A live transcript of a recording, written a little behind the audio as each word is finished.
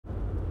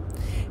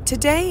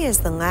Today is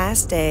the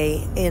last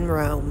day in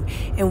Rome,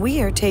 and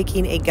we are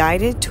taking a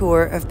guided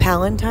tour of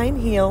Palatine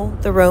Hill,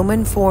 the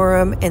Roman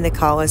Forum, and the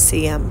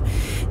Colosseum.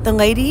 The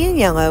lady in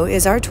yellow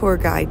is our tour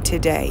guide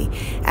today.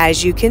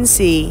 As you can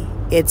see,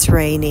 it's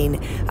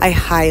raining. I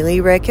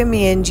highly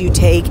recommend you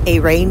take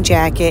a rain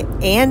jacket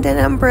and an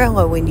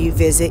umbrella when you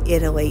visit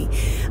Italy.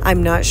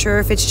 I'm not sure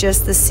if it's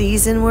just the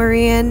season we're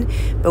in,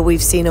 but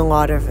we've seen a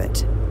lot of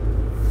it.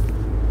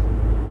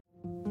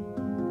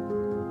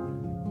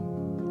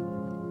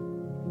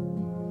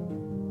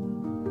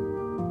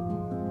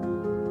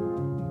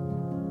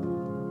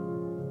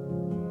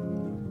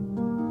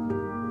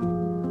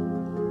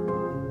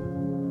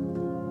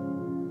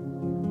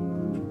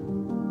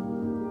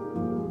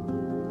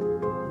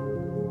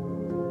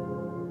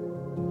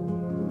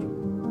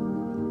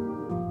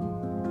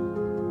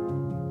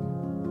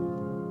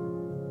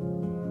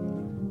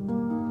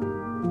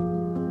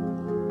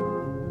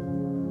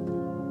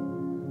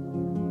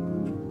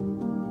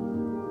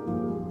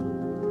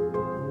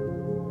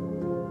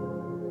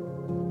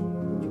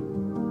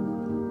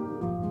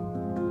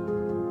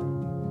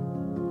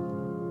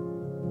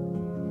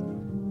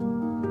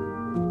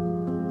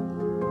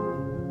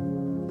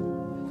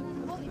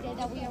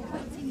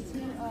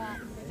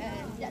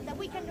 That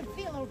we can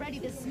feel already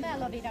the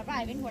smell of it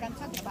arriving. What I'm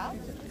talking about?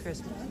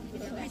 Christmas.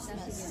 It's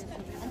Christmas.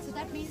 And so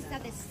that means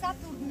that the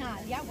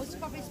Saturnalia was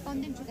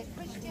corresponding to the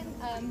Christian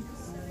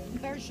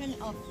version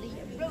of the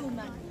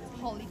Roman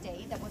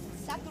holiday that was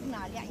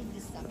Saturnalia in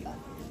December.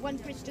 When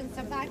Christians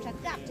survived,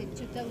 adapted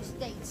to those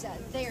dates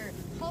their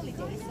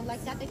holidays, so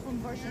like that the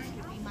conversions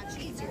would be much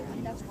easier,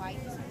 and that's why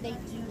they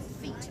do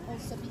fit.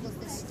 Also because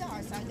the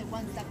stars are the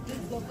ones that do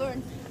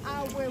govern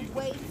our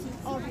way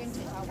to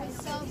orientate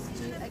ourselves,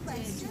 to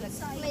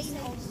explain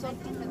also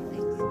different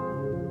things.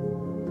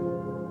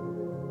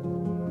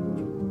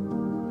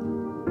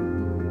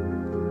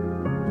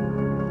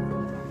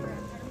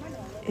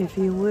 If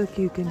you look,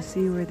 you can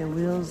see where the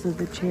wheels of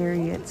the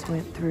chariots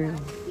went through.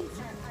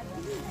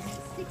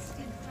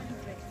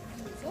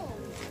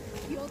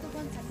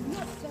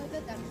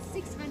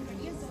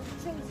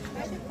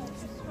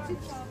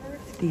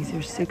 These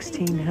are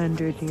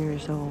 1,600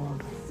 years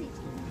old.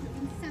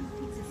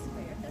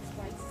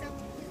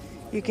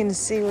 You can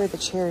see where the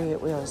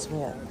chariot wheels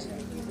went.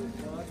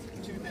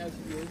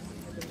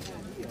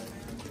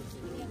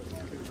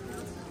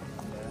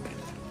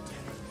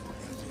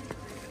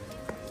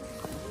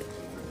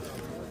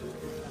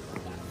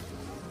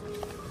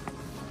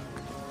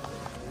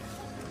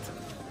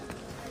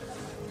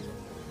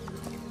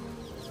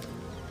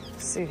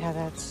 See how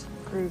that's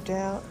grooved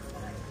out?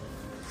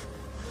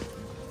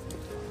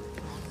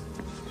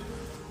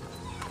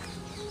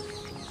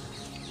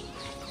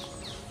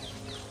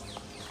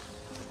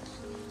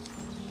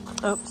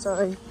 Oh,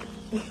 sorry.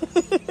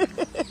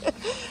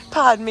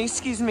 Pardon me,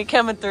 excuse me,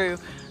 coming through.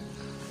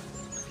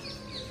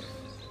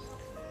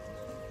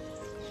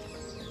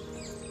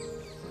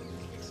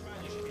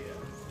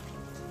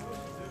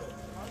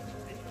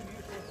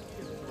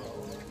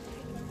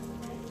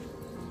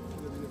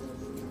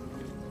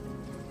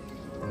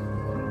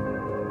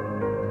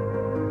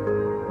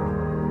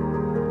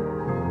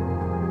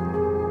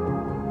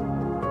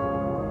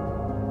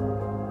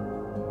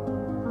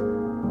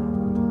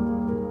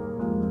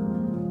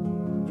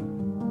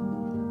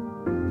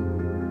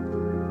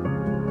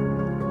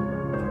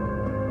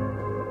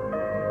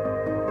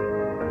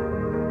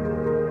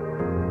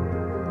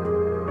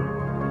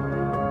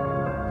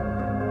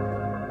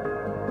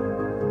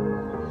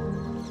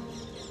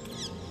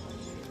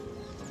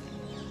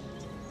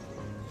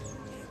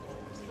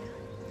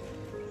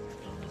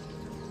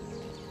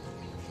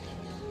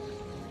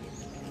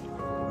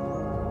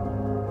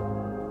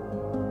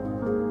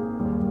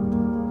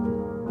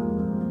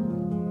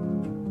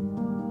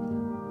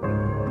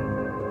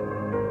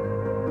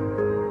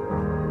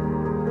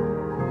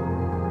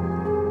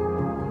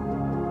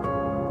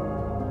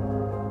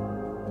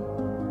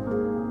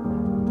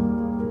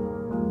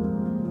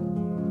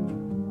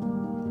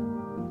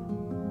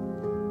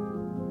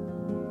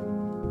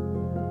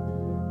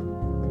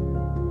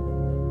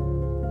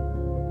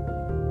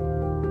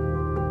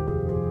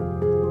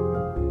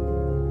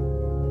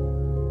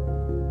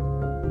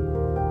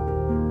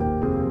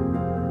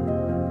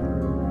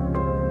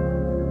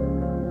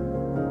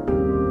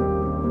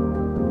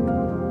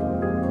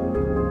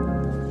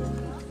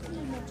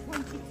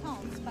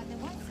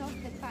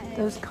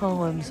 Those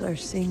columns are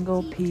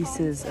single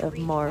pieces of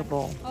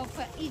marble. Of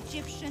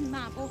Egyptian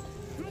marble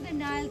through the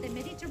Nile, the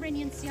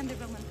Mediterranean Sea, and the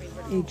Roman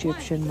River.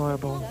 Egyptian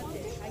marble.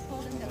 I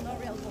call them the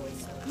L'Oreal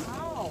boys.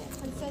 Wow!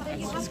 And so there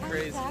you have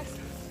crazy.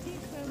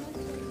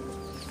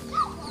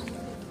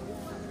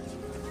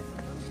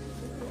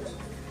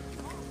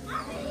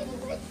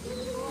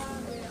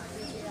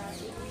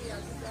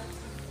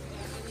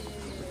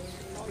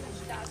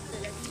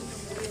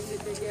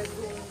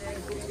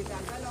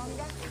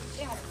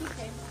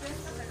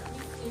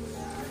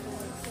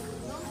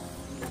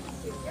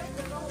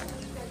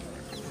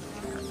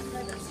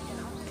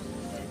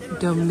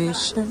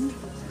 Domitian,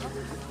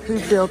 who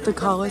built the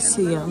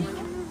Colosseum,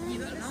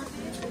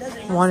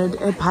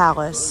 wanted a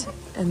palace,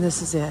 and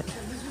this is it.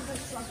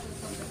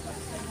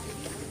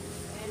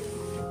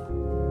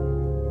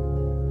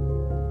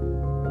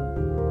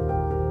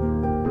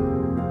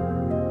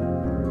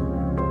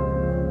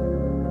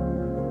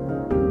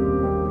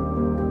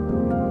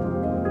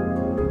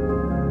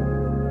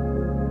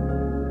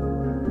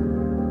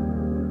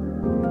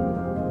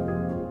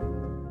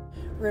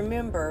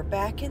 Remember,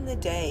 back in the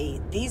day,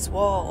 these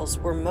walls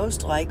were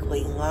most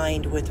likely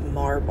lined with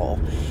marble.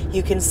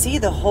 You can see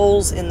the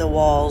holes in the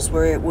walls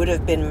where it would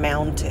have been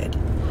mounted.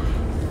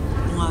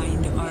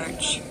 Lined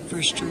arch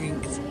for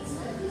strength.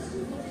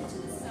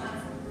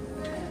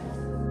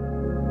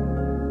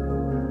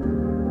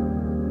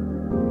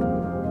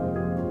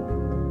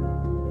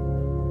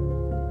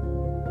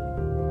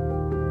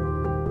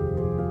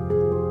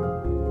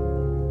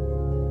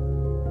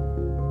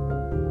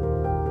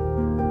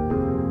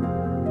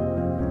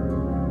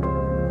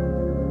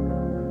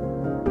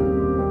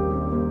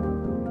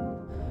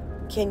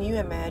 Can you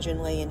imagine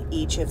laying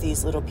each of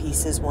these little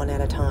pieces one at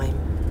a time?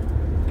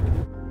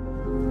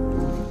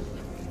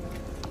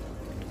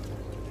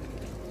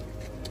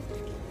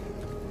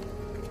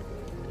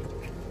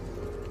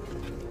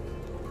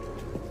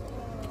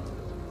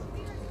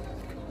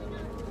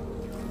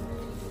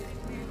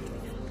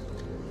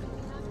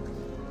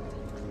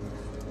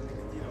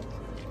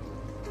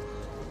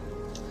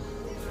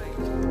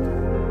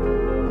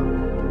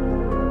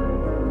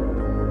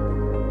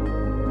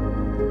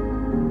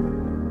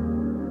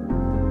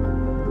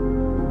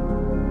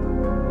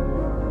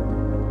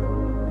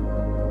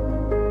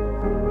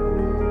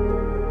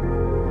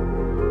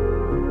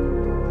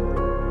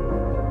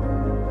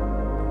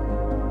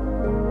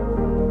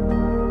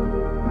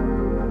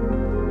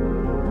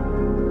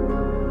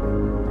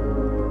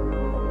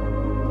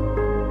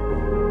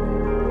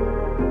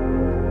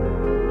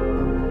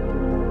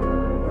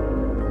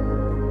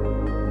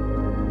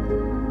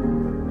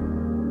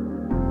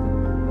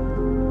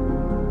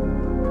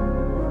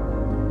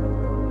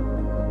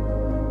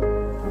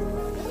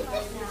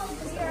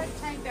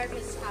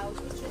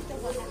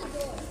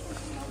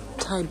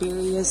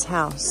 Tiberius'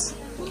 house.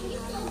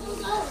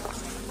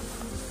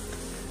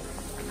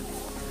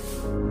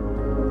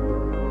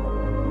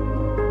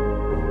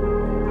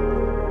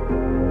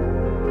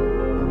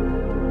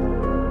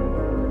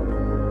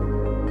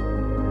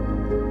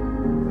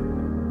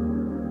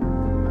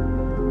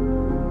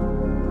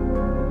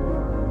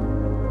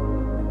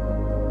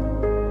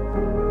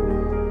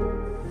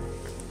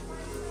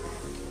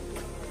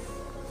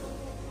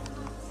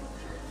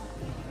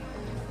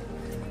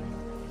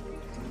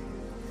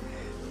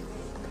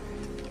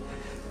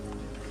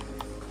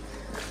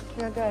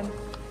 You're good.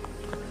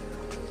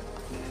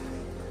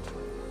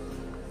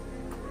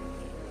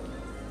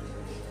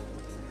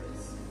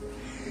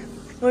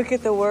 Look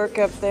at the work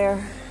up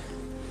there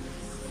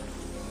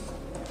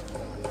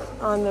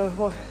on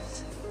the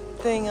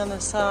thing on the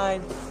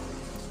side.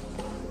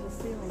 The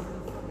ceiling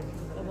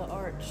of the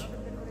arch.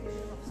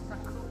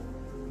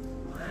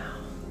 Wow.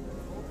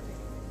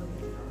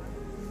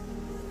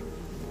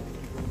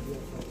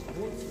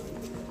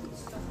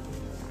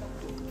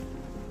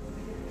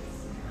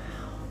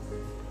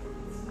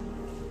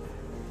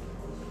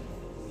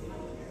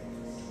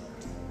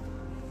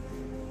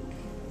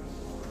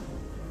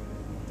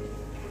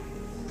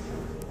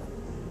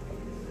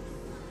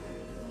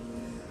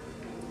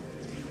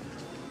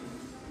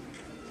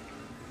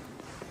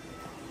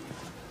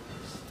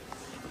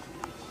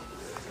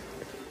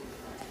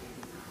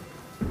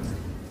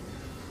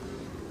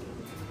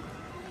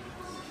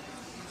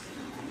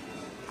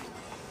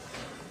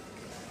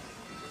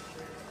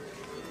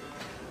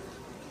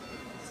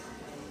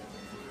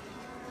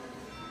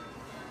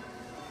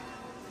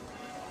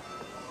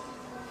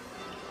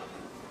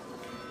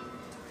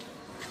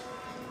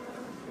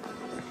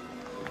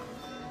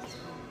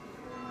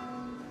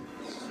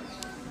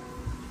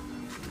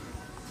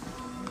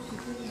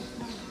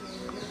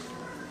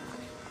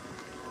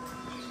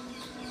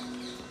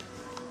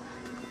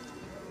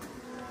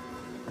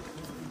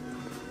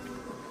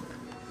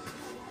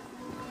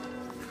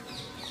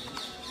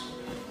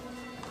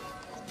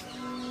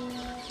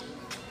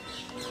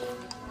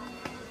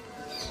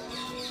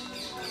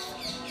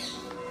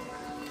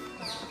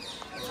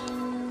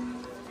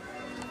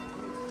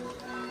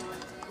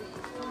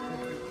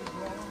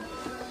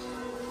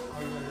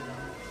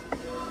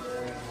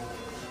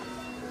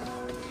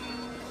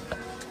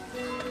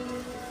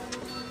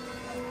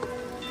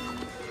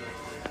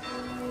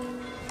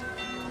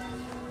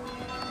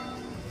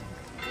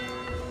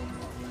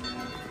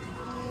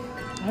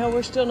 Hell,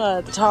 we're still not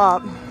at the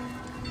top.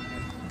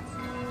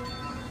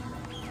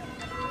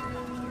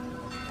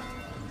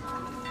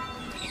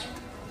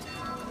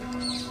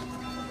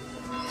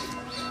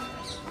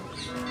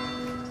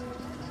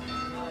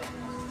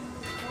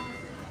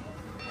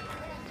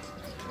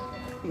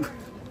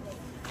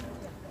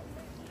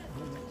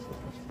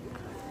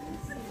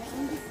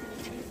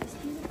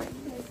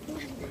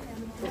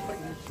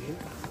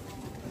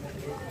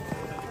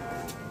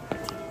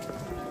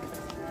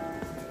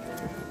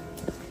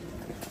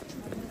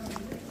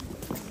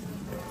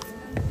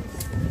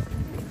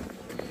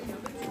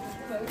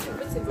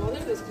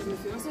 parce que je me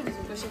fais un seul, ils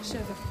ont pas cherché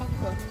à faire propre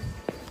quoi.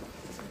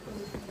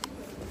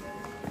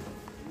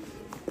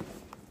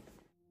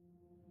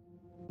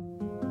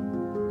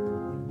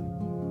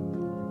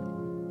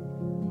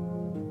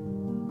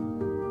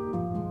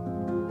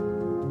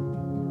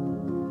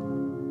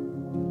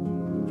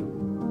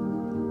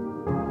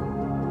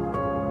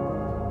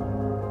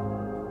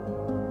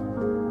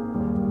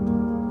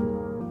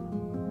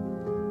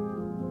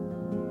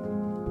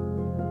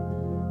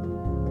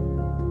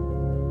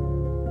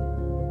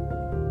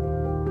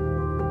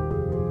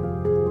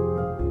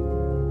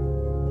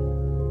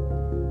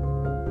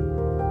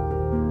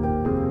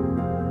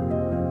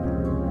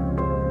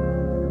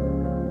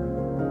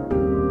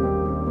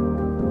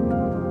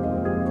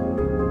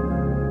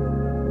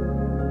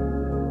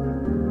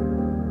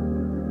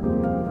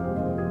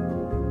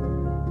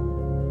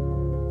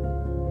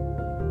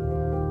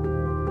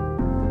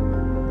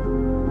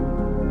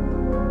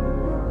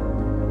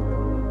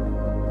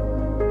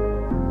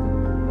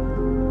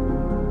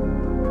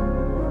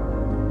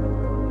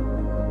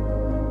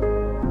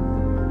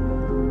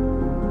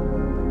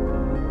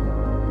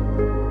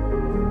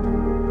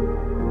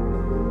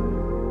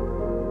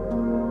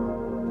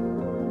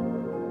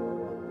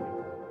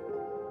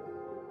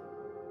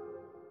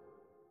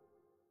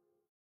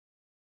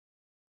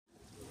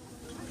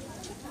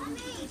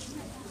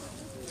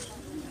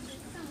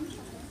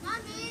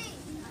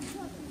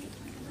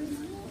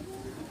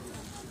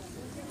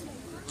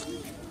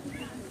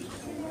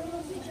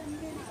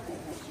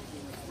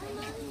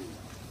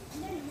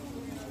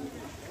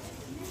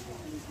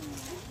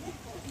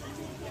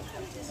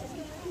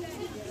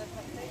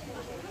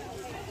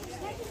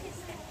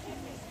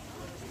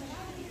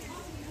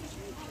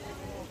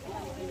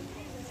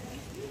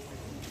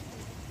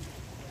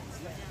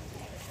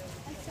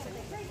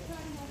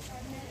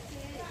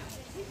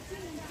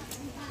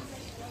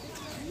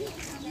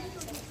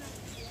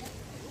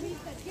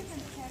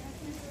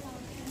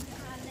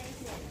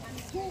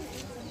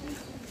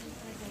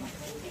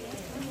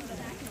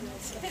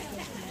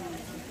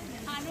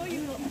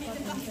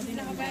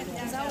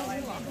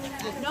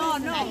 No,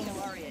 no.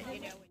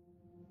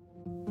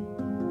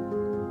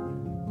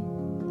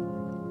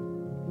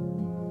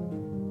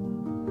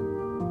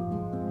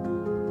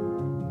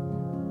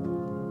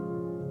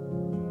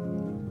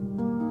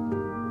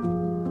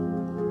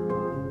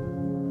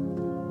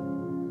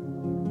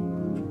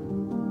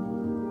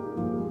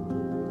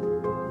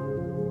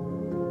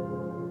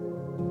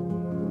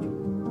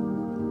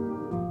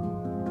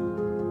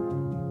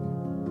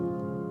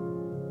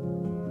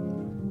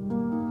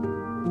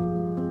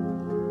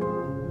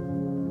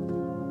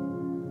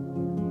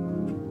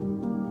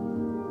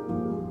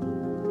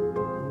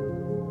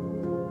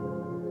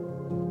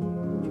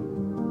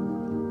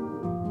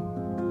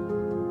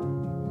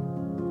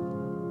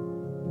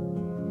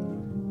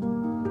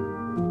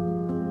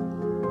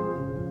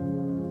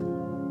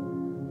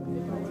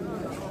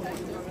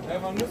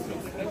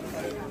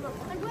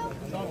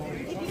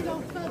 If you go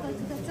further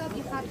to the top,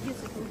 you have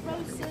musical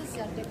roses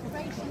and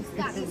decorations.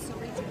 That is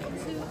original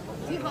too.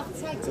 You have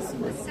Titus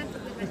in the center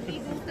with an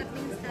eagle. That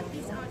means that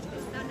this arch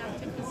goes down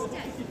after his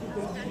death.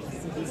 That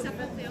is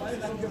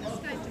apotheosis. It's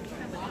going to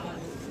become an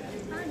arch.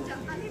 And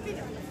a little bit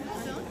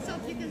further on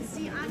top, you can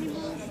see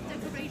animals,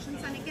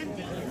 decorations, and again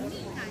the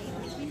Nika,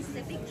 which means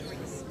the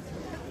victories.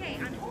 Okay,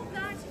 and all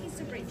that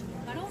is original,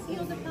 but all the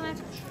other part,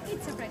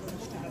 it's a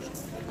reconstruction.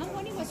 And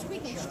when it was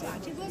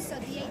reconstructed, it was the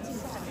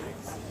 18th century,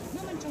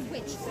 moment in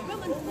which the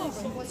Roman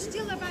Forum was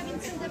still arriving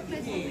to the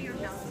place where we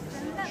are now,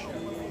 the level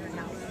where we are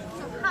now.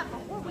 So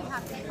what we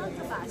have in front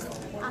of us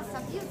as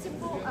a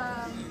beautiful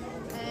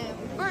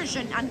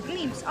version and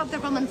glimpse of the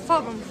Roman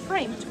Forum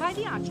framed by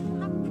the arch.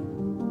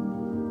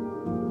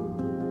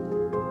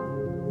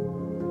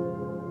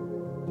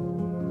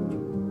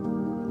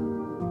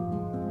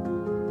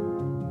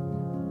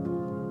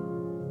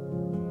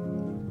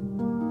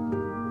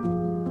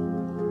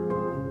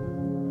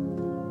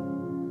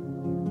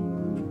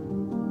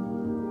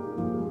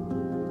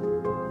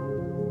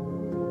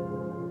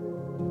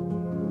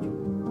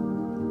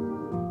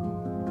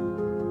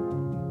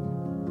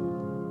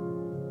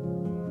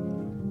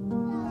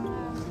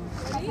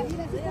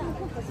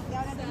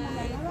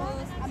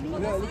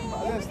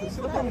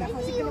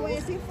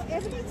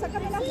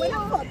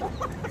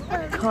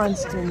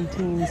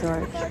 Constantine's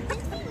Arch.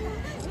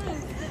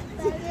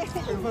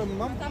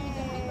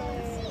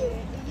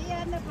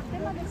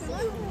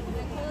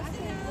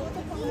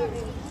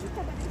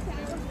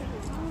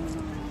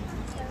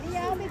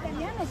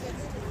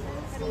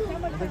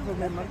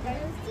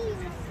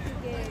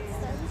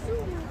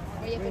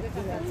 Oye, pero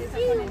esta francesa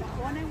con el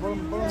joven.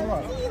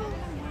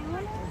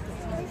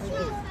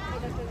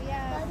 El otro día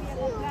fui a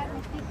comprar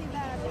mi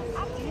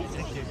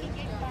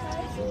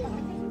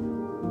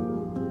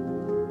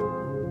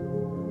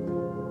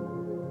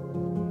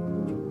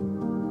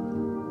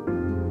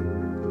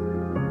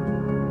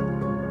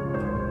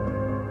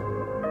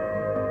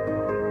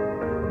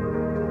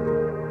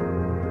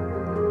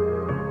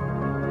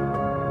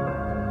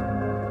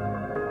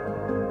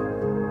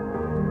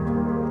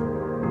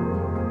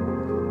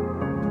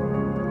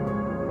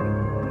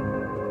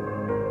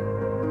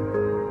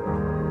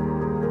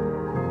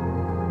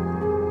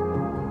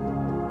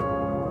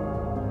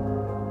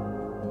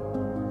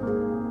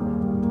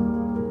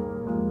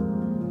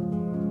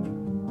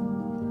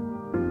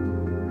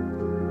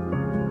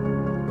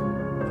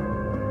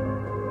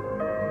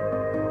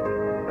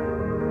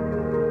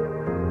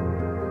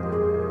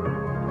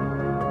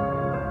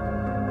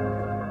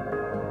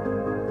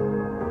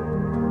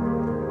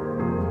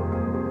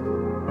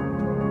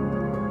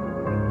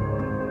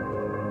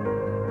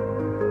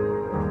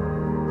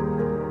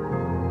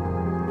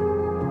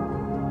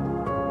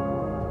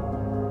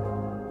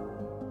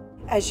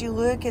As you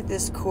look at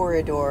this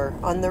corridor,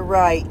 on the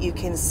right, you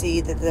can see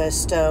that the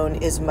stone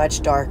is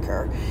much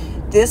darker.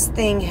 This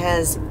thing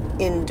has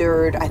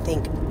endured, I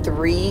think,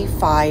 3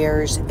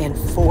 fires and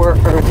 4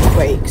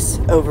 earthquakes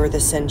over the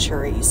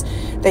centuries.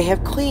 They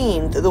have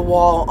cleaned the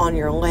wall on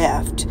your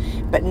left,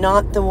 but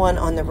not the one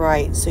on the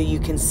right, so you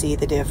can see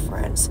the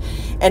difference.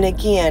 And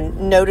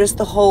again, notice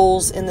the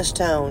holes in the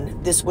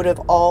stone. This would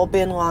have all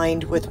been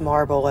lined with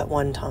marble at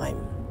one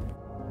time.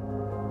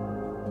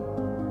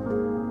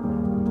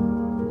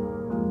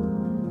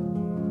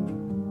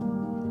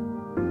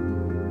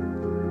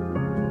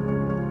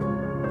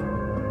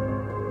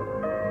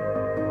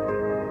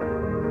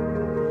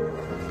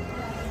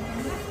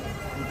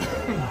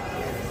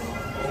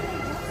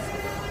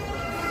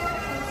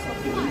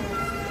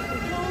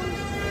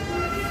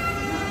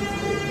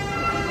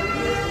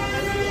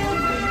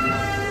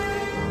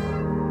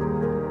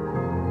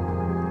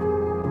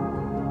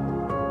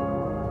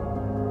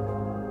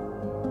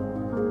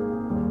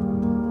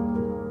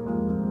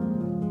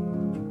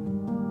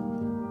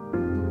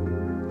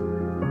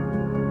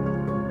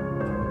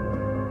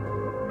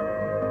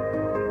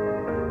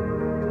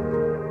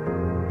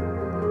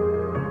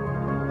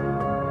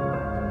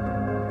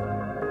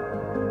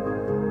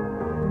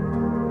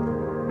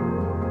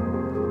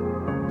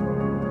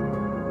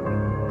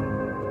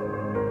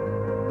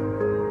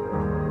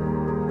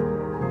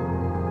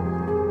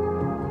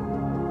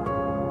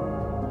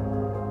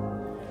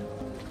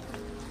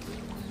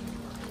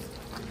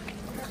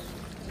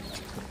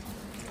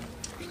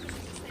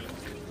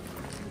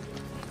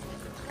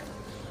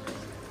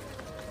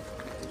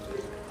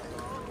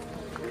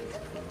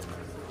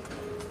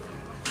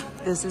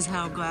 This is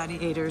how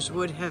gladiators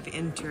would have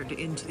entered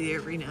into the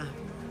arena.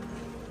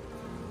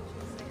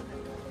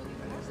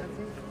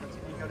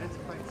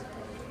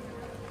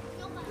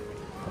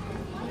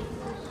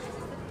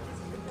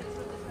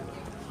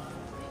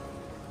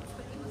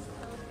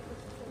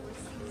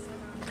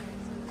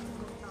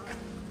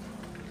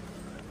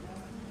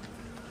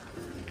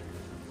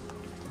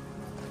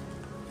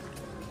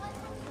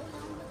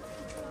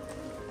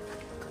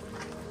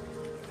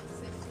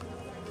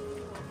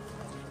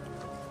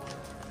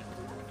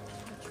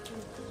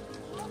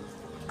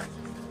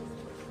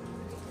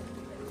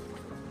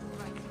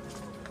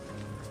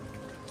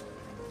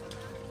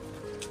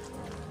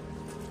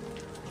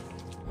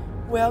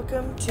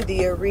 Welcome to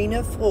the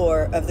arena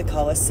floor of the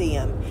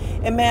Colosseum.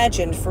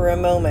 Imagine for a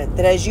moment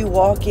that as you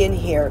walk in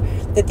here,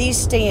 that these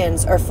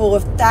stands are full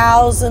of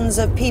thousands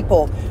of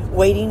people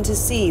waiting to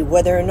see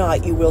whether or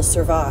not you will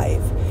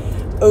survive.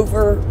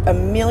 Over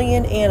 1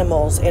 million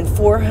animals and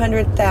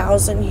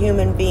 400,000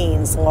 human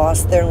beings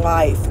lost their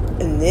life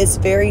in this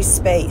very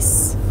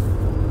space.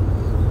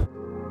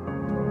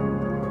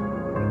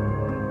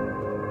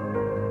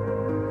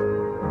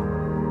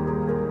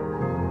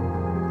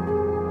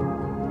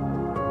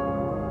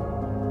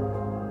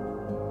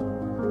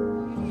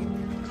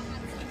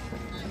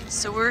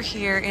 So we're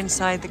here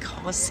inside the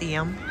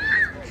Colosseum.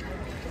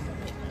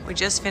 We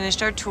just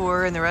finished our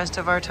tour and the rest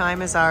of our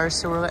time is ours,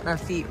 so we're letting our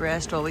feet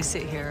rest while we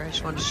sit here. I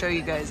just wanted to show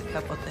you guys a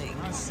couple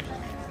things.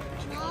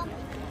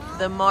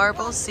 The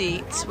marble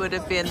seats would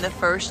have been the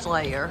first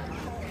layer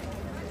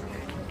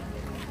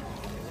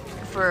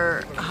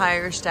for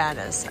higher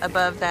status.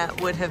 Above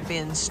that would have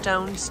been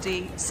stone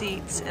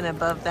seats, and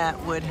above that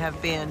would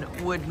have been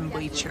wooden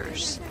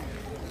bleachers.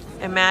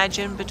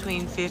 Imagine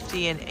between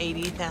 50 and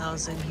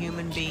 80,000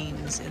 human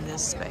beings in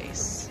this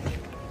space,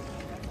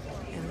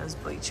 in those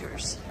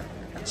bleachers,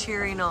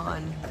 cheering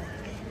on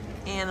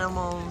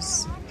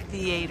animals,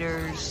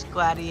 theaters,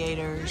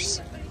 gladiators.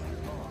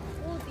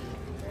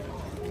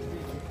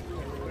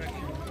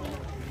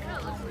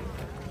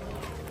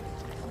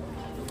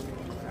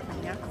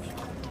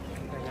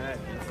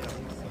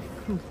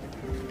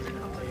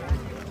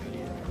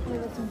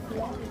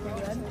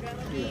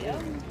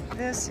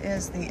 This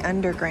is the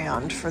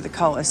underground for the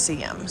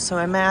Colosseum. So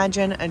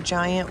imagine a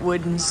giant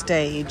wooden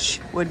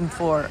stage, wooden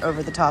floor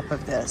over the top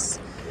of this.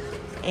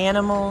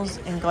 Animals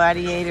and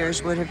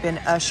gladiators would have been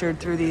ushered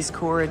through these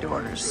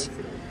corridors.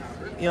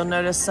 You'll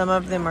notice some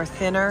of them are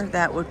thinner.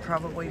 That would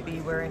probably be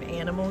where an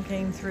animal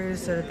came through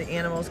so that the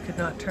animals could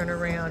not turn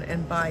around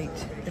and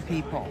bite the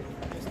people.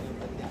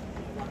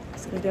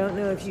 So I don't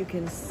know if you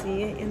can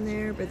see it in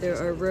there, but there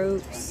are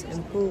ropes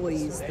and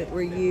pulleys that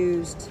were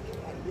used .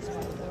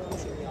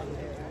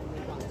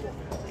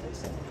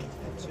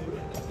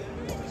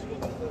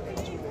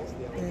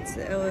 That's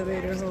the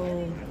elevator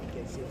hole.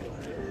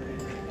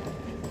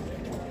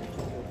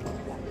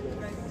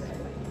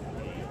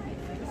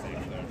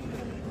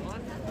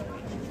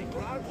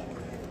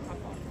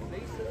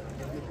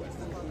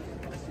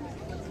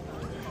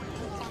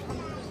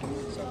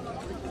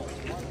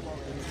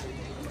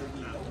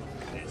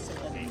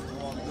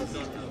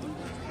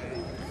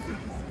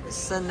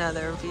 This is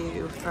another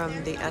view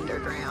from the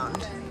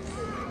underground.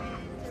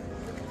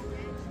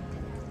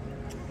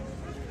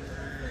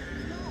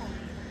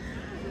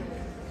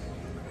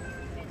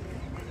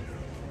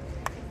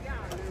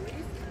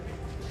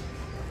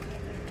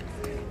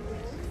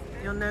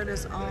 You'll you'll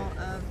notice all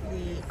of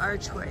the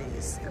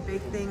archways. A big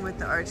thing with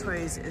the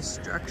archways is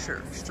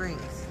structure,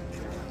 strength.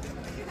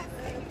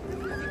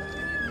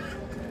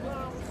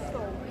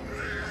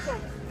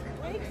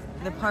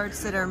 The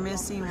parts that are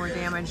missing were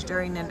damaged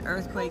during an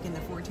earthquake in the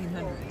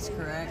 1400s,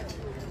 correct?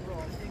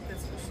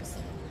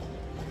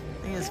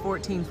 I think it's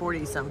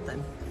 1440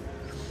 something.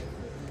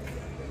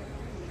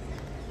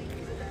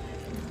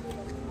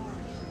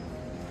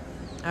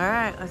 All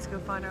right, let's go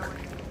find our way.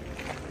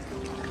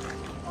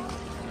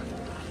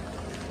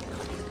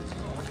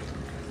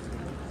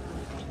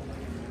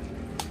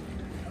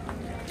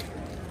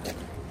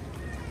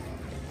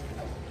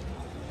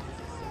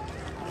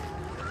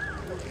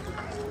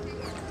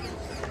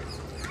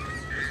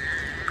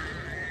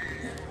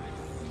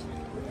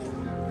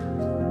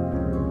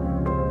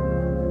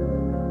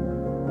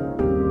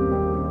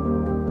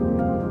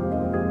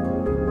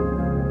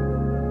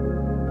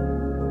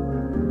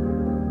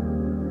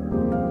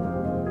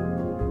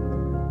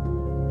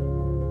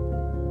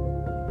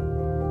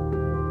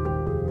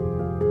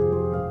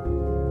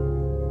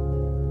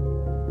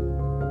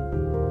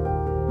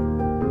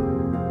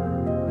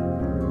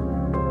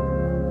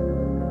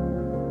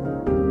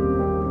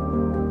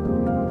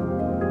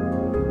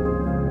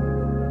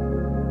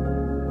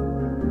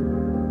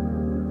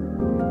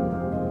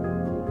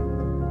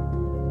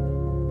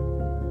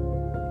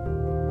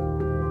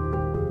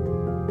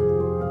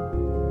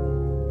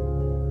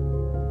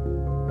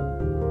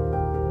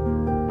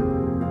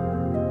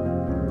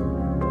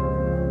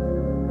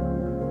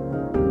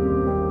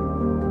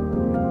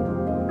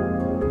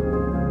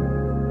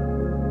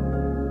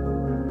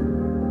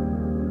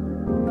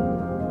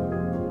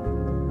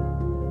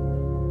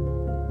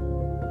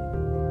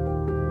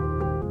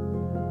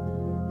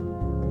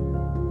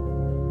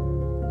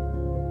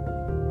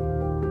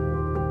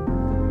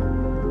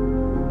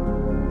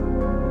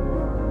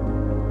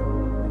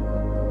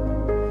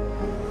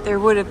 There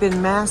would have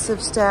been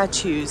massive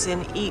statues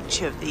in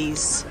each of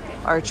these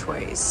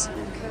archways.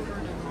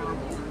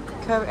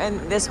 And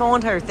this whole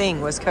entire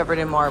thing was covered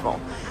in marble.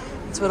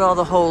 That's what all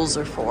the holes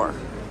are for.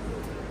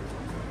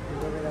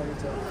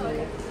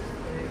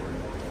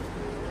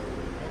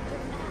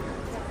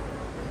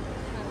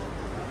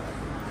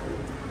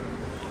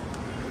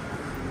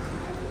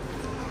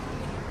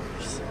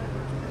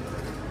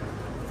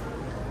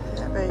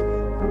 Yeah, baby.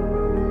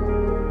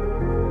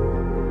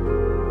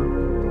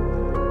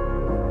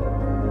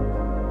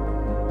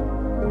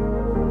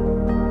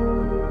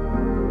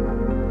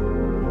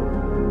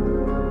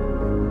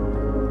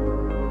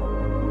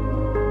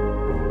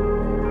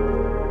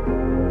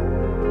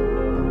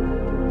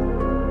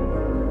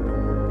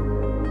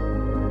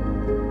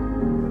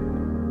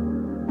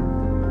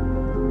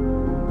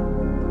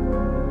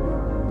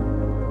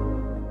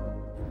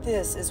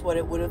 This is what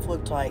it would have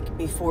looked like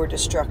before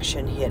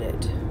destruction hit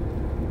it.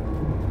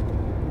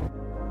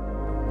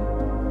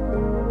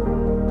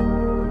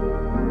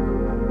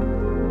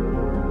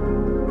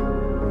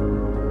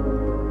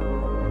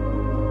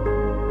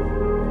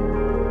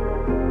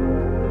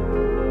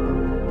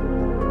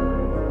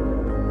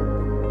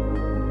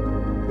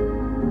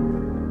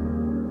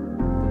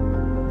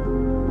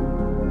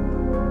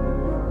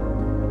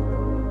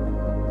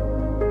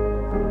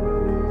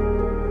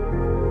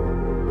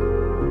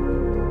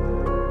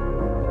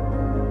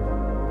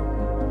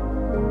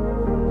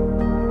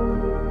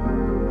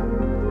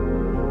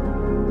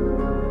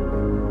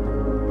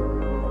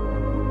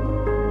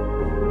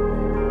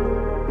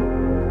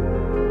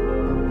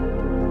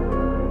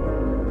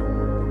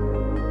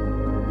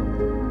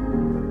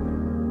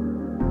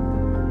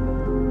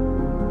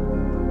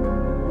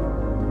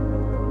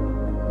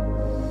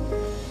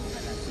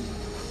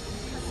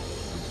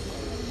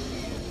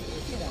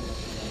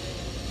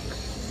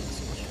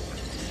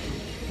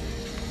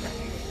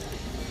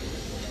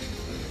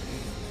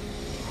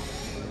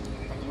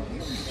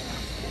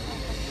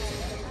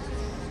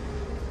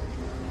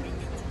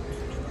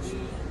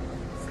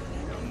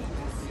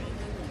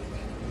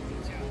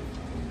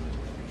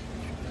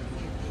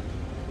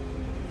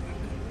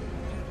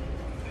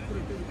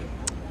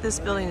 This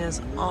building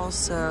is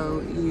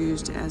also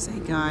used as a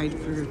guide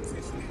for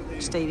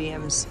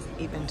stadiums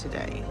even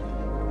today.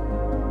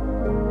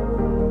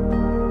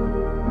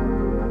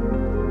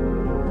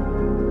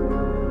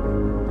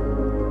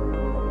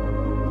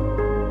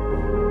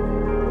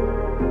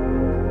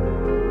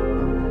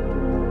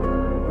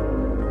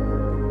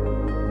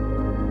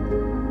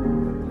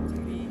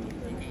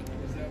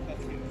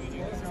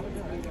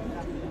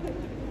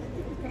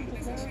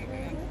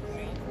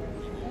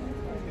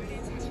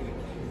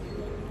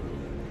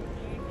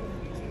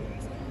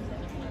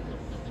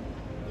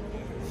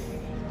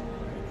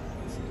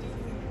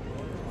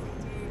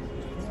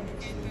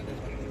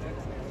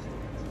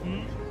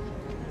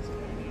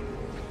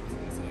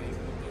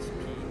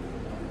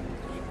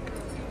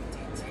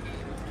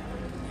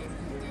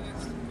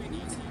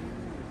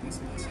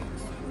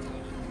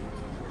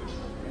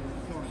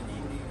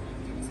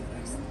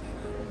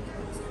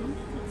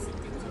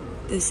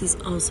 This is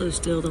also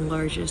still the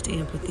largest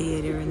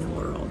amphitheater in the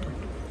world.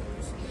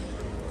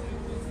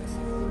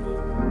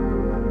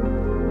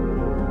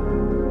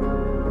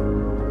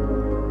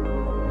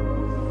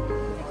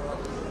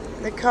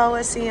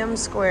 Colosseum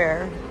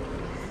Square.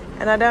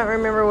 And I don't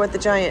remember what the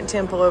giant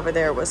temple over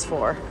there was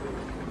for.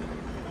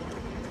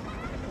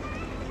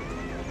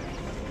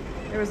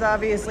 There was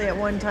obviously at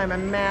one time a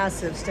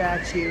massive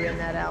statue in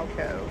that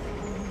alcove.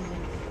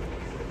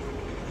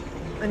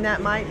 And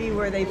that might be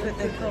where they put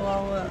the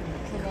colossal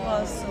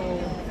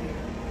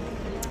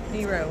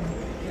Nero.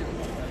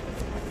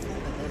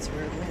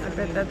 I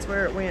bet that's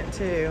where it went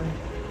too.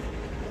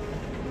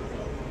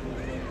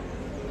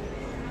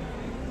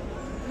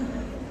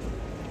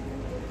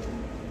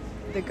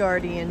 The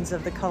guardians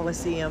of the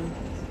Colosseum.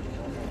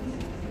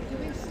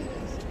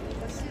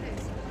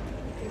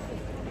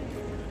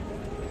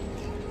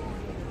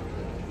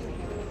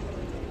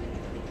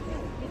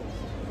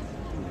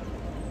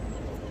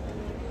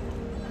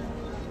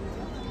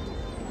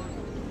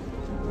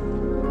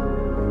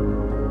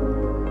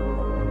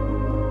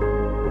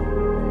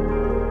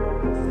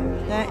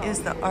 That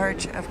is the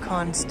Arch of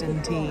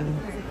Constantine.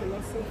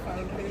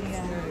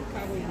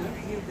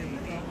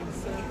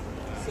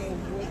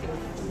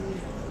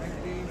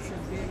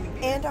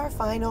 And our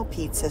final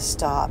pizza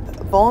stop,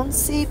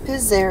 Bonsi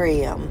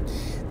Pizzerium.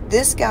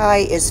 This guy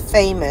is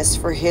famous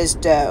for his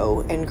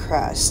dough and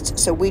crust,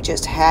 so we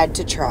just had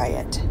to try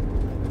it.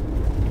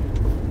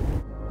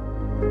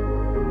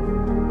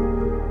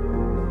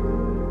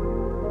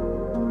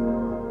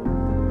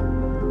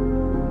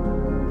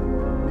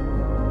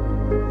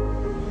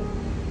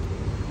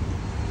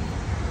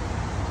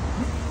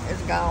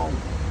 It's gone.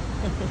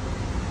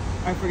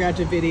 I forgot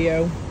to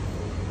video.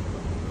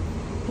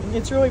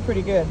 It's really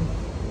pretty good.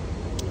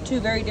 Two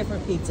very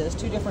different pizzas,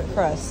 two different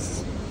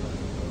crusts.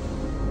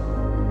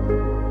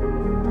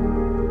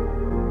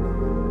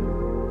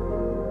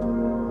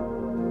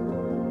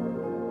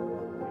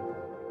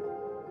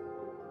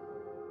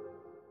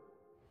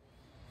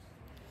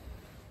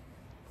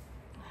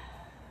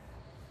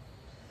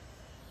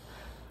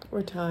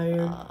 We're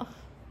tired.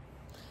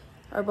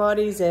 Our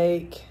bodies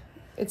ache.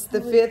 It's the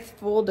 5th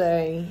full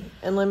day.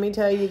 And let me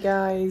tell you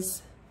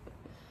guys,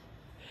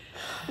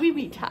 We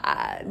be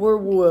tired. we're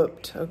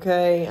whooped,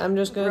 okay? I'm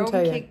just going to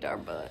tell you. Kicked our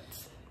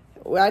butts.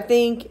 I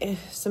think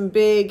some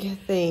big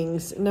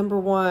things. Number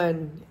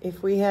one,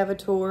 if we have a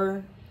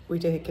tour, we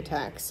take a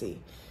taxi.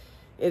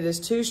 It is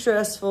too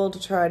stressful to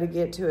try to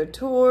get to a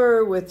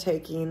tour with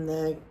taking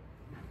the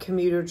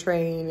commuter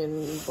train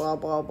and blah,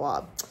 blah,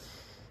 blah.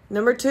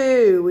 Number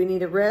two, we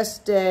need a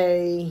rest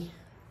day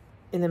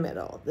in the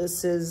middle.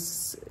 This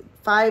is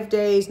 5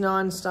 days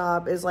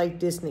nonstop is like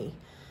Disney.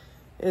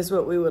 Is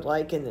what we would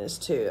like in this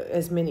too.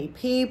 As many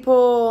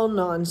people,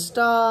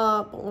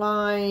 nonstop,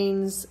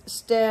 lines,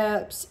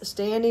 steps,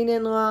 standing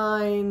in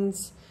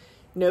lines,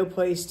 no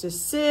place to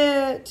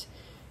sit.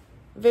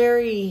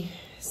 Very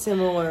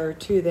similar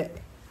to the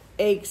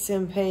aches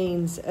and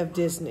pains of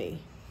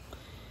Disney.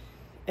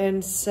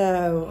 And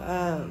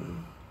so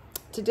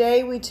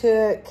today we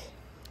took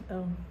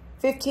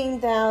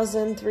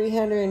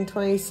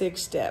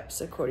 15,326 steps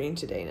according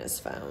to Dana's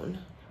phone.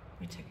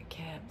 We took a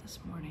cab this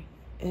morning.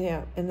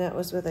 Yeah, and that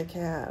was with a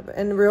cab.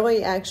 And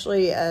really,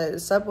 actually, a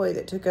subway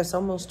that took us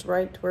almost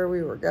right to where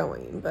we were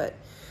going. But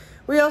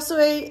we also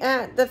ate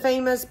at the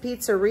famous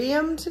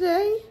Pizzerium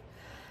today.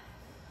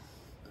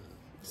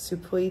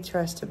 Supli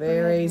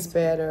Trastevere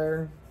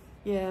better.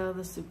 Yeah,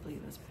 the Supli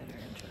was better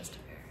in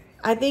Trastevere.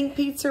 I think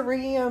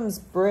Pizzerium's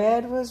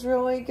bread was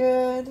really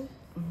good.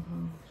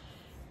 Mm-hmm.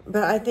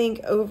 But I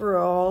think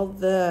overall,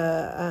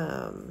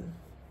 the...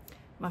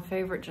 My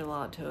favorite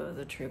gelato of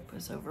the trip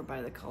was over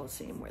by the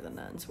Colosseum where the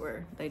nuns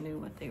were. They knew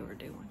what they were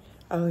doing.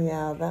 Oh,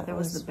 yeah, That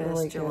was the best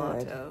really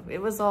gelato. good.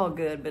 It was all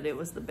good, but it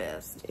was the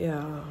best.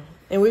 Yeah.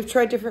 And we've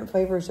tried different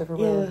flavors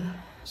everywhere. Yeah.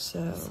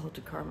 So...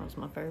 Salted caramel's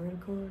my favorite,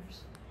 of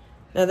course.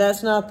 Now,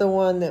 that's not the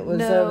one that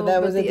was over.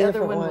 That was a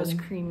different one. The other one was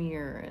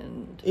creamier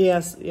and...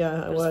 Yes,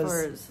 yeah, it was. As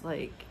far as,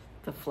 like,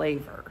 the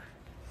flavor.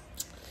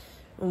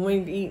 And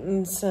we've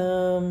eaten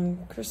some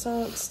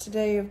croissants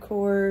today, of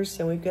course.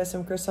 And we've got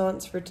some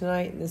croissants for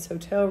tonight in this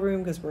hotel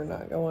room because we're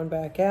not going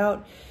back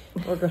out.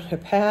 We're going to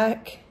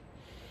pack.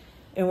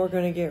 And we're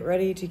going to get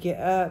ready to get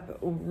up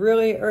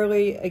really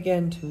early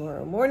again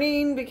tomorrow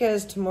morning.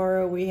 Because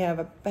tomorrow we have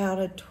about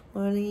a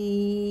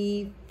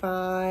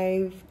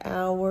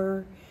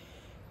 25-hour,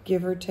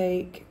 give or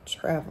take,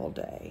 travel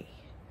day.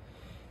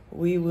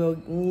 We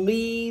will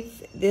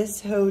leave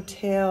this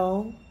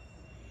hotel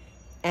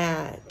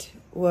at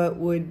what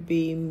would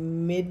be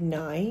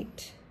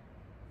midnight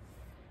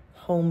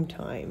home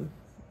time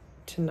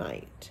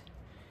tonight.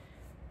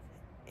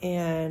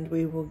 And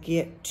we will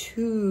get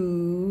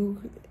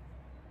to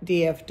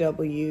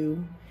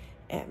DFW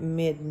at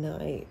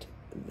midnight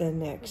the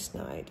next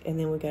night. And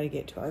then we got to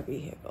get to our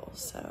vehicle,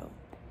 so.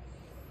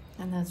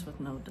 And that's with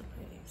no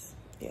delays.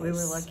 Yes. We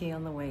were lucky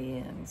on the way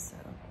in, so.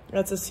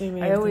 That's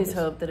assuming. I always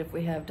hope that if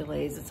we have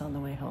delays, it's on the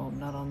way home,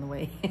 not on the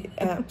way in.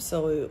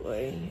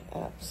 Absolutely.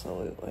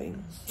 Absolutely.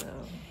 So.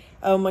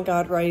 Oh my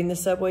God, riding the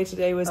subway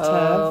today was tough.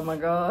 Oh my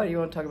God, you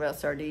want to talk about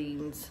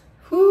sardines?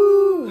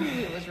 Whew.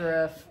 It was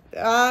rough.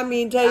 I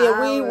mean, tell you,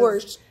 we were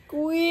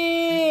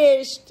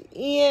squished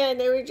in.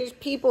 There were just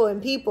people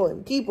and people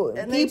and people and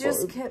And people. they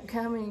just kept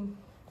coming.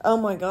 Oh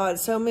my God,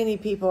 so many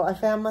people. I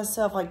found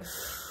myself like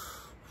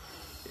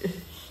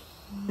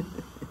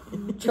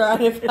trying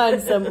to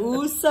find some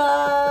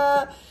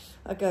USA.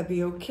 I gotta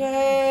be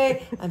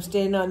okay. I'm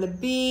standing on the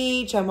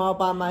beach. I'm all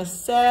by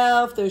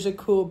myself. There's a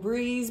cool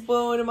breeze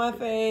blowing in my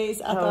face.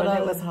 I thought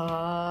it was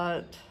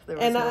hot. There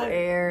was no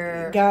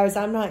air. Guys,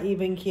 I'm not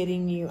even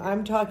kidding you.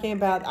 I'm talking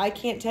about, I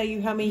can't tell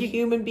you how many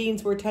human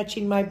beings were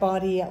touching my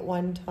body at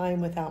one time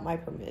without my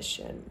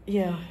permission.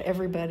 Yeah,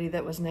 everybody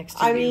that was next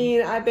to you. I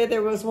mean, I bet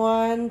there was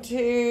 1,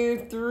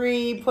 2,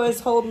 3 plus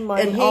holding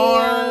my hand.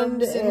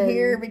 Arms in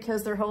here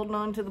because they're holding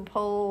on to the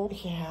pole.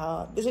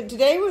 Yeah.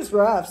 Today was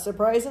rough.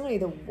 Surprisingly,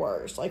 the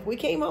worst. Like, we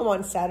came home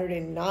on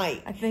Saturday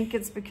night. I think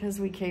it's because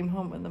we came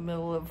home in the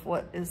middle of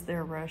what is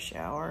their rush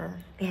hour.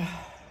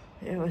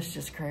 It was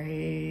just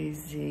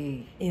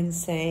crazy.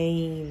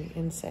 Insane.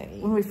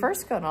 When we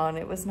first got on,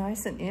 it was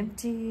nice and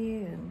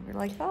empty, and we're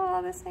like,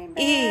 oh, this ain't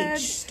bad.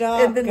 Each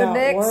stop and then the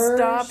next worse.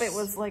 stop, it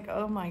was like,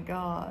 oh my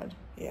God.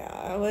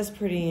 Yeah, it was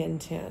pretty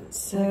intense.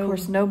 So, and of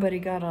course, nobody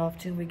got off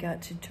till we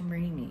got to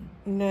Termini.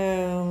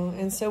 No,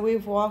 and so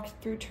we've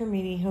walked through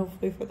Termini,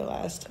 hopefully for the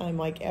last time,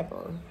 like,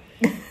 ever.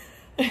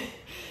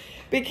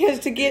 Because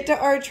to get to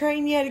our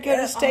train, you had to go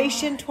to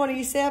station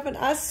 27.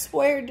 I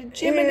swear to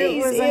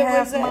Jiminy's, it was a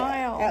half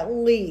mile. At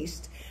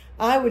least.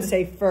 I would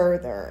say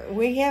further.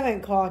 We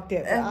haven't clocked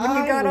it. And when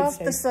you got off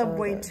the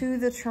subway to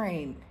the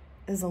train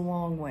is a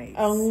long ways.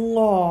 A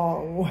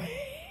long way.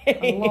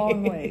 A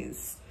long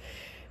ways.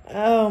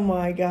 Oh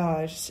my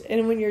gosh.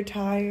 And when you're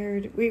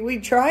tired, we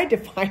tried to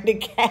find a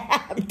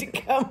cab to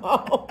come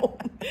home,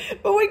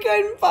 but we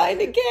couldn't find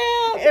a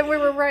cab. And we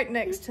were right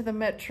next to the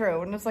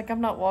metro, and it's like,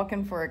 I'm not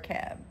walking for a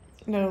cab.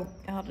 No.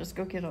 I'll just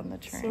go get on the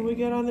train. So we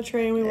got on the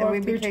train, we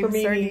walked through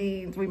Termini.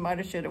 Sardines. We might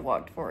have should have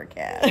walked for a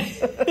cab.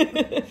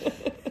 It'd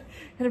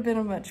have been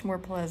a much more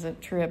pleasant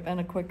trip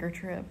and a quicker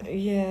trip.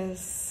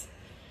 Yes.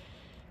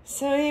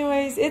 So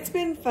anyways, it's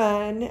been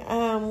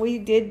fun. We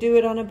did do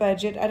it on a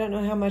budget. I don't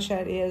know how much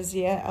that is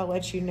yet. I'll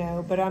let you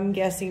know. But I'm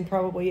guessing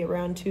probably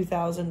around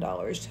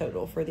 $2,000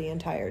 total for the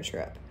entire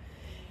trip,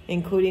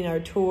 including our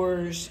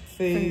tours,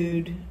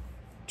 food,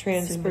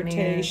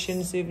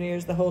 transportation,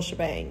 souvenirs, the whole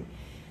shebang.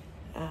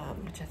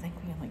 Which I think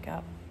we only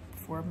got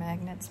 4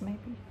 magnets,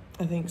 maybe.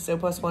 I think so,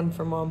 plus one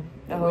for Mom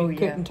that we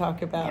couldn't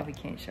talk about. Yeah, we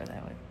can't show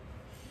that one.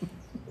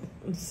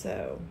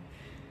 So,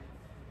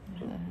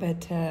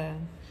 but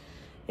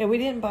yeah, we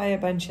didn't buy a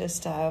bunch of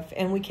stuff,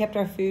 and we kept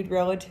our food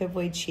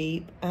relatively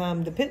cheap.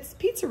 The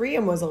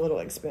pizzeria was a little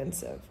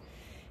expensive.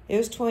 It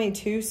was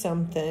 $22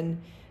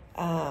 something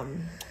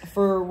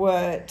for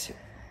what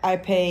I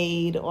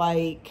paid.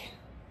 Like,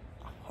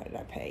 what did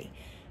I pay?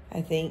 I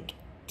think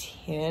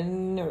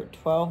 $10 or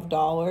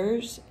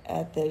 $12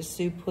 at the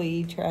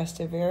Supli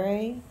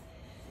Trastevere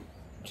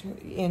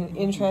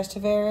in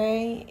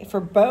Trastevere for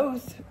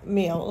both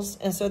meals.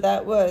 And so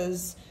that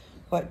was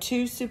what,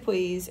 2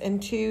 Suplis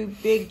and 2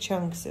 big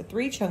chunks of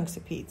 3 chunks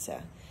of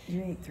pizza.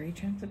 You ate 3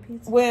 chunks of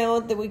pizza?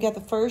 Well, we got the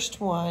first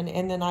one,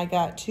 and then I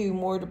got 2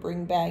 more to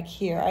bring back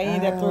here. I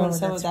ended up throwing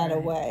some of that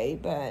away,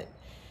 but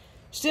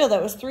still,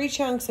 that was 3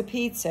 chunks of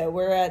pizza.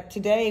 Where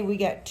today we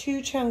got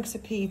 2 chunks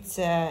of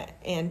pizza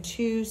and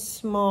 2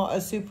 small, a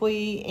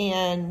supli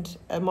and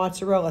a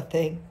mozzarella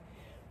thing.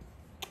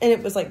 And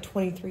it was like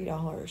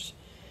 $23.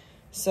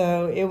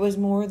 So it was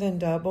more than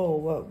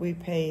double what we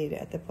paid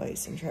at the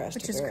place in Trastevere.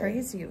 Which is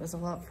crazy. It was a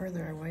lot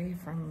further away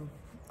from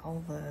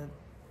all the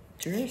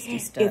touristy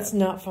stuff. It's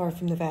not far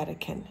from the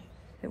Vatican.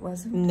 It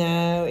wasn't?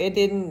 No, it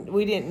didn't.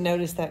 We didn't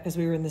notice that because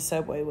we were in the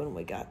subway when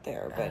we got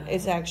there. But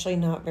it's actually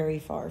not very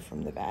far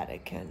from the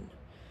Vatican.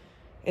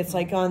 It's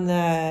like on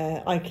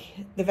the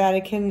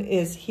Vatican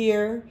is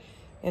here,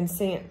 and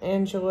St.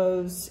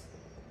 Angelo's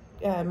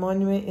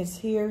monument is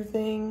here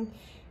thing.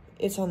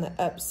 It's on the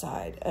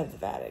upside of the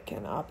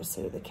Vatican,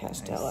 opposite of the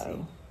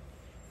Castello.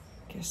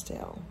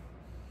 Castel.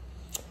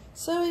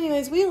 So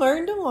anyways, we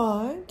learned a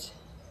lot.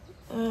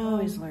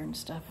 Always learn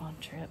stuff on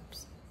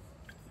trips.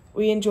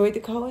 We enjoyed the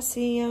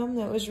Colosseum.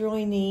 That was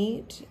really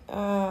neat.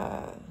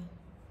 It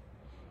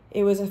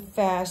was a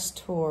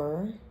fast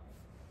tour.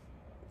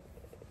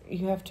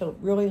 You have to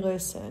really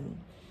listen.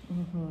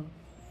 And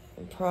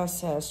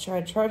process. Try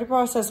to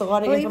process a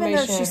lot of information.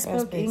 Even though she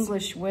spoke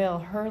English well,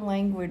 her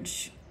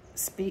language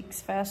speaks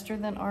faster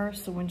than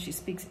ours. So when she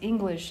speaks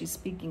English, she's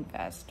speaking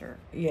faster.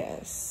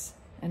 Yes.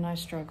 And I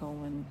struggle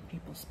when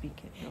people speak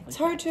it really It's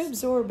hard to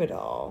absorb it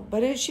all.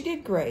 But she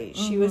did great.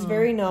 She was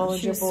very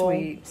knowledgeable.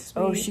 She's sweet.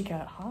 Oh, she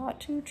got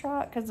hot too,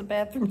 Trot, because the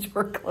bathrooms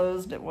were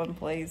closed at one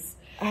place.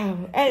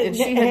 Oh, and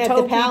she had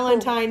told the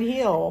Palatine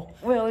Hill.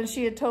 Well, and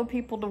she had told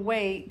people to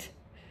wait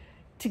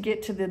to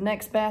get to the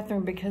next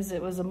bathroom because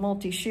it was a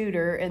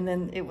multi-shooter, and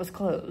then it was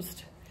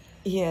closed.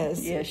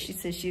 Yes. Yeah, she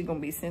said she was going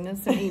to be sending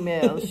some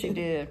emails. She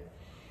did.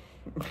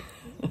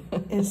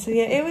 And so,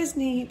 yeah, it was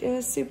neat. It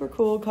was super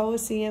cool.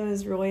 Colosseum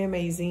is really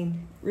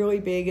amazing.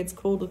 Really big. It's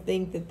cool to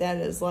think that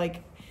is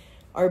like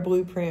our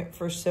blueprint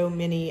for so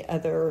many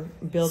other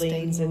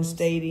buildings and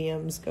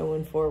stadiums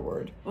going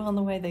forward. Well, and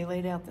the way they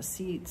laid out the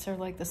seats are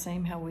like the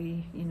same how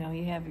we, you know,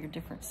 you have your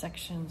different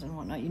sections and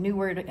whatnot. You knew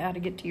how to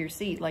get to your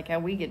seat, like how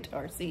we get to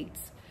our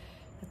seats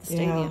at the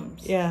stadiums.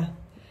 Yeah.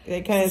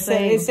 They kind of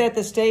set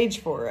the stage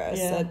for us.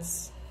 Yeah.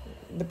 That's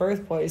the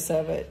birthplace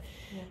of it.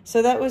 Yeah.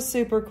 So that was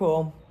super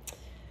cool.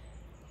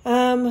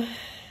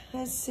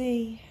 Let's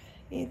see.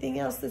 Anything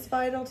else that's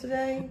vital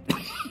today?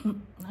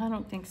 I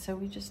don't think so.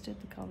 We just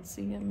did the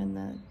Colosseum and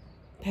the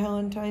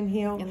Palatine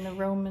Hill. In the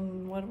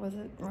Roman, what was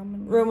it?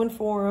 Roman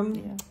Forum.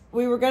 Yeah.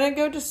 We were going to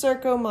go to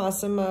Circo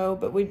Massimo,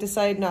 but we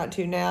decided not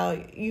to.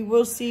 Now, you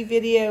will see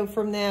video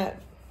from that,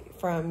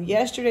 from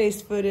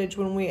yesterday's footage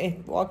when we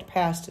walked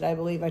past it. I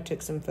believe I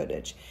took some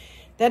footage.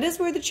 That is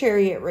where the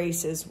chariot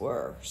races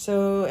were.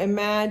 So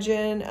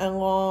imagine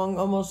along,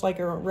 almost like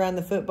around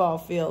the football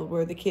field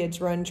where the kids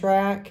run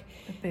track.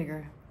 But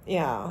bigger.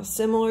 Yeah,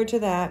 similar to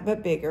that,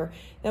 but bigger.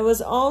 That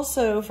was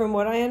also, from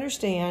what I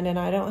understand, and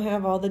I don't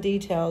have all the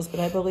details, but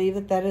I believe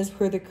that that is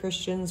where the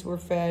Christians were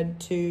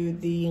fed to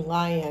the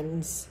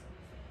lions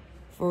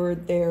for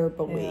their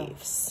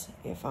beliefs,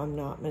 if I'm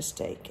not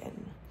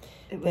mistaken.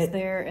 It was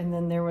there, and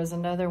then there was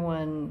another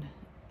one,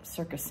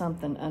 circa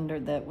something under,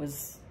 that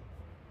was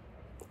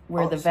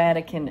where the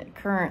Vatican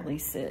currently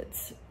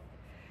sits.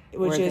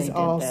 Which is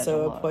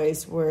also a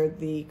place where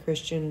the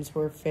Christians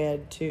were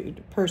fed to,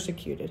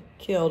 persecuted,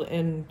 killed,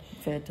 and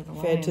fed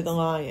to the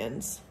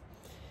lions.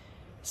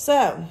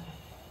 So,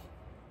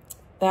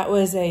 that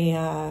was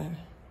a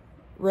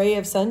ray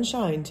of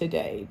sunshine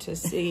today to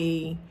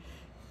see,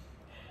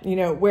 you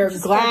know, where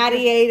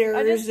gladiators...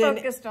 I just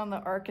focused on the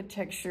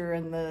architecture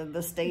and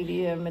the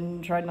stadium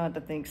and tried not to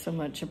think so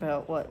much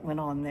about what went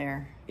on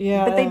there.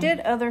 Yeah. But they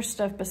did other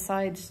stuff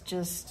besides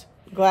just...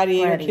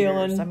 gladiator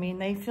killing. I mean,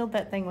 they filled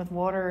that thing with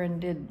water and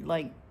did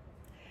like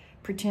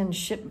pretend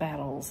ship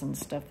battles and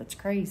stuff. That's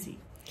crazy.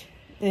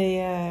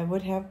 They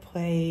would have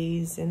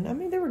plays, and I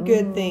mean, there were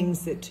good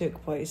things that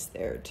took place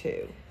there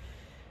too.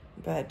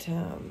 But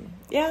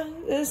yeah,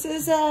 this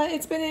is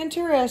it's been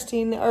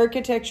interesting. The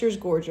architecture is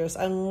gorgeous.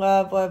 I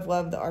love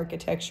the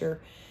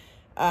architecture.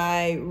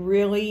 I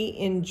really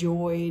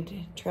enjoyed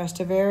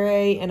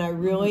Trastevere, and I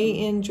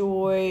really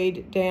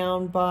enjoyed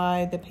down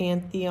by the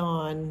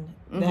Pantheon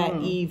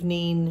that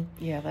evening.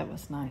 Yeah, that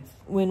was nice.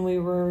 When we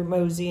were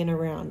moseying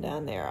around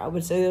down there. I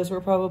would say those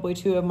were probably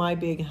two of my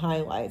big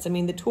highlights. I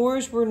mean, the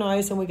tours were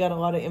nice and we got a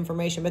lot of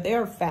information, but they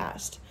are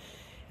fast.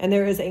 And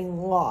there is a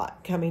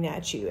lot coming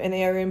at you. And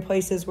they are in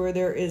places where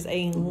there is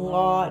a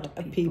lot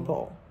of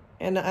people.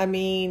 And I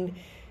mean...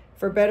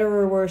 for better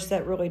or worse,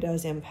 that really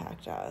does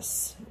impact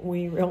us.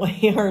 We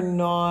really are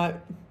not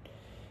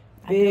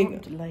big. I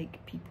don't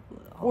like people.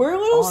 We're a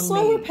little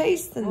slower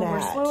paced than that.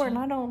 We're slower, and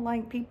I don't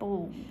like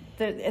people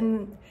that.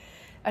 And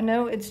I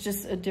know it's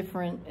just a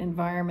different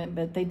environment,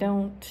 but they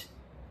don't.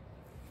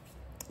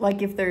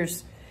 Like if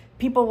there's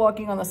people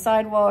walking on the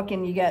sidewalk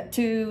and you got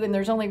two, and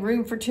there's only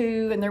room for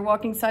two, and they're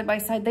walking side by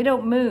side, they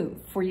don't move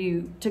for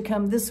you to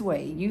come this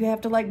way. You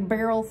have to like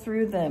barrel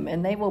through them,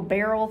 and they will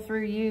barrel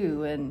through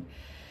you, and.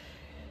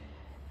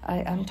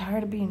 I'm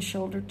tired of being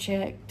shoulder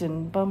checked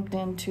and bumped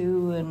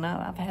into, and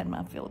I've had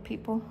my fill of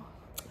people.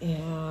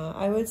 Yeah,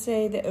 I would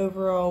say that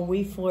overall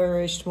we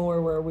flourished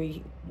more where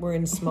we were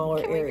in smaller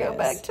areas. Can we go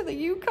back to the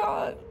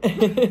Yukon?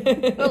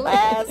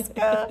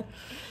 Alaska?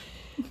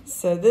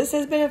 So this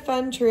has been a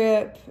fun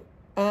trip.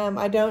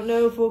 I don't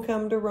know if we'll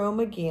come to Rome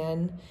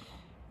again.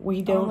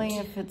 We don't. Only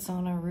if it's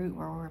on a route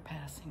where we're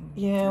passing.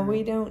 Yeah,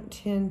 we don't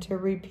tend to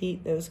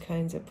repeat those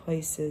kinds of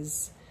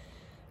places.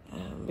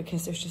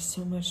 Because there's just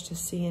so much to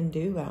see and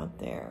do out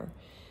there.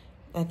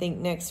 I think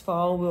next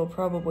fall we'll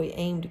probably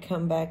aim to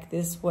come back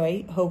this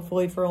way,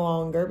 hopefully for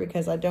longer,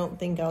 because I don't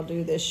think I'll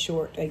do this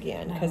short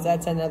again, because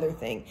that's another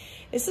thing.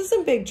 This is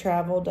some big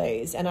travel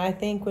days, and I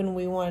think when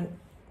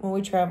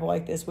we travel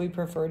like this, we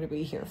prefer to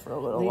be here for a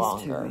little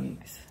longer. 2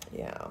 weeks.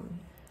 Yeah.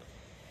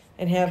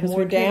 And have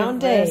more down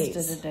days.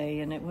 Rested a day,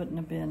 and it wouldn't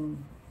have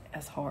been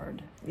as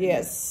hard.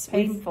 Yes.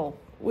 Painful.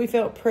 We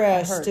felt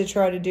pressed to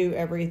try to do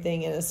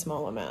everything in a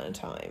small amount of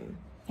time.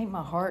 I think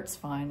my heart's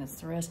fine. It's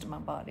the rest of my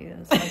body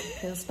that's like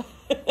pissed off.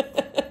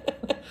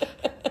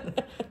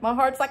 My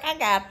heart's like, I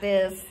got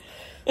this.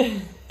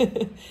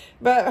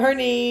 But her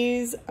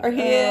knees, our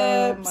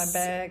hips. My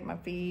back, my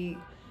feet.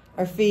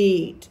 Our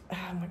feet.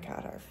 Oh my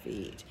God, our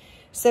feet.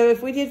 So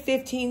if we did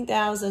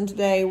 15,000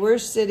 today, we're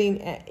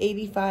sitting at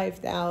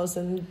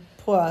 85,000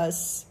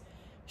 plus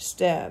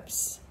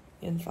steps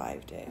in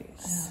 5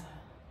 days.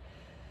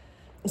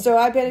 So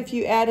I bet if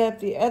you add up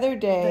the other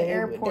day,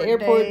 the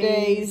airport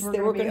days that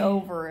we're going to be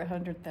over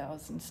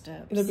 100,000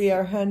 steps. It'll be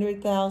our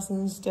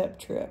 100,000 step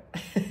trip.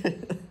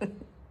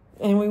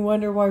 And we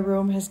wonder why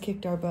Rome has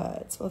kicked our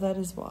butts. Well, that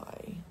is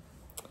why.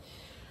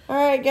 All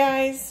right,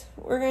 guys,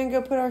 we're going to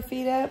go put our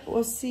feet up.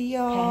 We'll see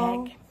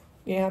y'all. Pack.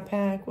 Yeah,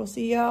 pack. We'll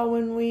see y'all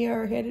when we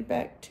are headed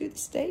back to the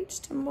States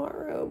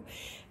tomorrow.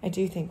 I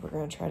do think we're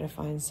going to try to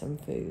find some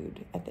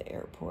food at the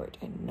airport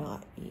and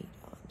not eat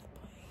on the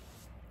plane.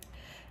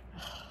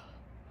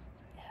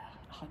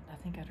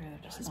 I think I'd rather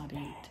just not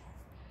eat.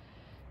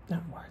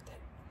 not worth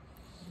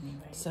it.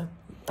 Anyway. So,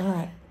 all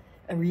right.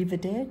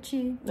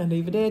 Arrivederci.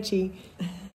 Arrivederci.